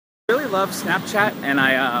I really love Snapchat, and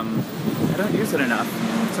I don't use it enough.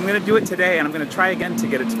 So I'm gonna do it today, and I'm gonna try again to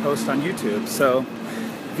get it to post on YouTube. So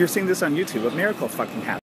if you're seeing this on YouTube, a miracle fucking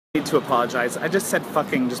happened. I need to apologize. I just said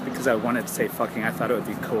fucking just because I wanted to say fucking. I thought it would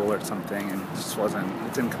be cool or something, and it just wasn't.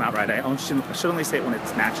 It didn't come out right. I should only say it when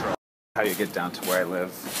it's natural. How you get down to where I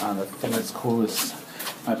live. The thing that's cool is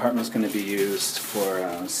my apartment's going to be used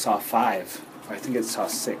for Saw 5. I think it's Saw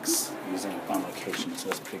 6, using it on location, so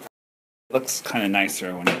that's pretty cool. It looks kind of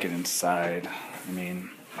nicer when you get inside. I mean,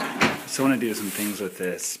 I still want to do some things with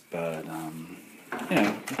this, but, you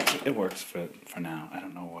know, it works for now. I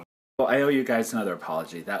don't know what. Well, I owe you guys another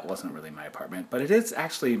apology. That wasn't really my apartment, but it is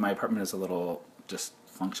actually, my apartment is a little just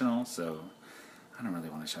functional, so I don't really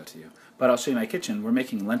want to show it to you. But I'll show you my kitchen. We're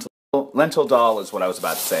making Lentil Dahl is what I was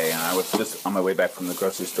about to say, and I was just on my way back from the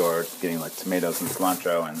grocery store getting like tomatoes and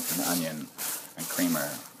cilantro and onion and creamer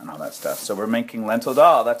and all that stuff. So we're making Lentil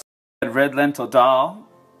Dahl. That's red lentil Dahl.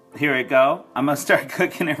 Here we go. I'm going to start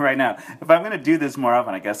cooking it right now. If I'm going to do this more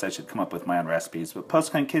often, I guess I should come up with my own recipes. But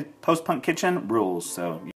Post-Punk Kitchen rules,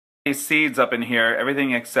 so... These seeds up in here,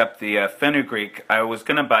 everything except the fenugreek. I was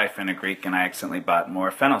going to buy fenugreek, and I accidentally bought more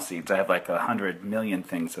fennel seeds. I have like 100 million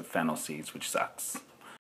things of fennel seeds, which sucks.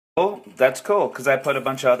 Oh, that's cool, because I put a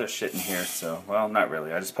bunch of other shit in here, so, well, not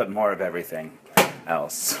really. I just put more of everything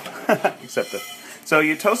else. Except the... So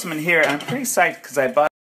you toast them in here, and I'm pretty psyched, because I bought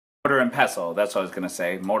mortar and pestle. That's what I was going to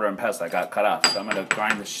say. Mortar and pestle, I got cut off. So I'm going to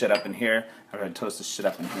grind this shit up in here. I'm going to toast this shit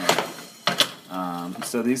up in here.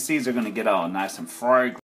 So these seeds are going to get all nice and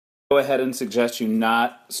fried. Go ahead and suggest you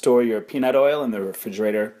not store your peanut oil in the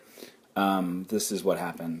refrigerator. This is what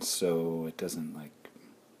happens, so it doesn't, like,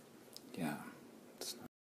 yeah.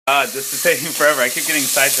 This is taking forever. I keep getting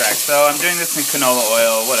sidetracked. So I'm doing this in canola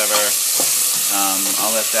oil, whatever.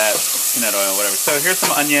 I'll let that, peanut oil, whatever. So here's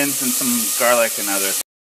some onions and some garlic and other.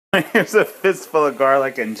 Here's a fistful of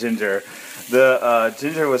garlic and ginger. The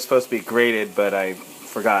ginger was supposed to be grated, but I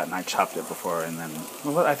forgot and I chopped it before, and then,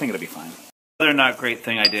 well, I think it'll be fine. Another not great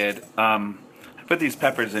thing I did, I put these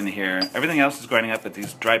peppers in here. Everything else is grinding up, but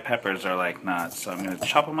these dried peppers are like not. So I'm going to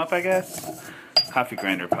chop them up, I guess. Coffee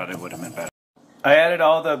grinder probably would have been better. I added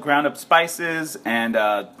all the ground up spices and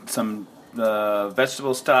some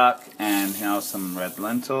vegetable stock and, you know, some red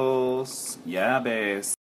lentils. Yeah,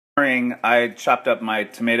 base. I chopped up my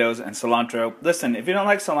tomatoes and cilantro. Listen, if you don't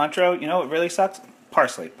like cilantro, you know what really sucks?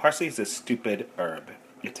 Parsley. Parsley is a stupid herb.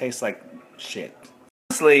 It tastes like shit.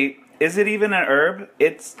 Honestly, is it even an herb?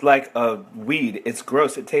 It's like a weed. It's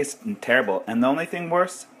gross. It tastes terrible. And the only thing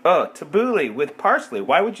worse? Oh, tabbouleh with parsley.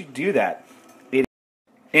 Why would you do that?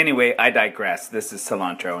 Anyway, I digress. This is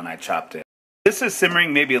cilantro and I chopped it. This is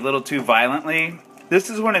simmering maybe a little too violently. This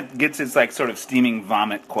is when it gets its like sort of steaming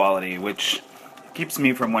vomit quality, which keeps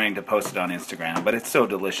me from wanting to post it on Instagram, but it's so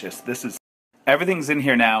delicious. This is... Everything's in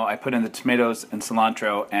here now. I put in the tomatoes and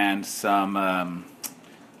cilantro and some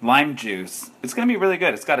lime juice. It's going to be really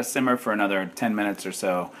good. It's got to simmer for another 10 minutes or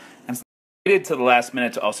so. And I waited to the last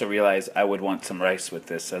minute to also realize I would want some rice with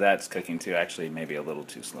this, so that's cooking too, actually maybe a little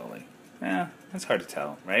too slowly. Yeah, it's hard to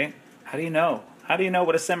tell, right? How do you know? How do you know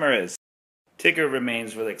what a simmer is? Tigger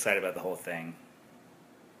remains really excited about the whole thing.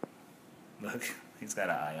 Look, he's got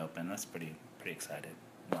an eye open. That's pretty excited.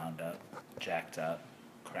 Wound up, jacked up,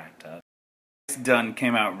 cracked up. It's done,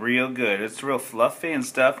 came out real good. It's real fluffy and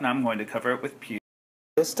stuff. Now I'm going to cover it with pew.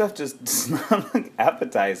 This stuff just does not look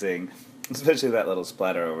appetizing. Especially that little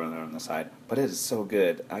splatter over there on the side. But it is so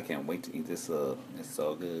good. I can't wait to eat this up. It's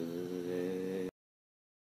so good.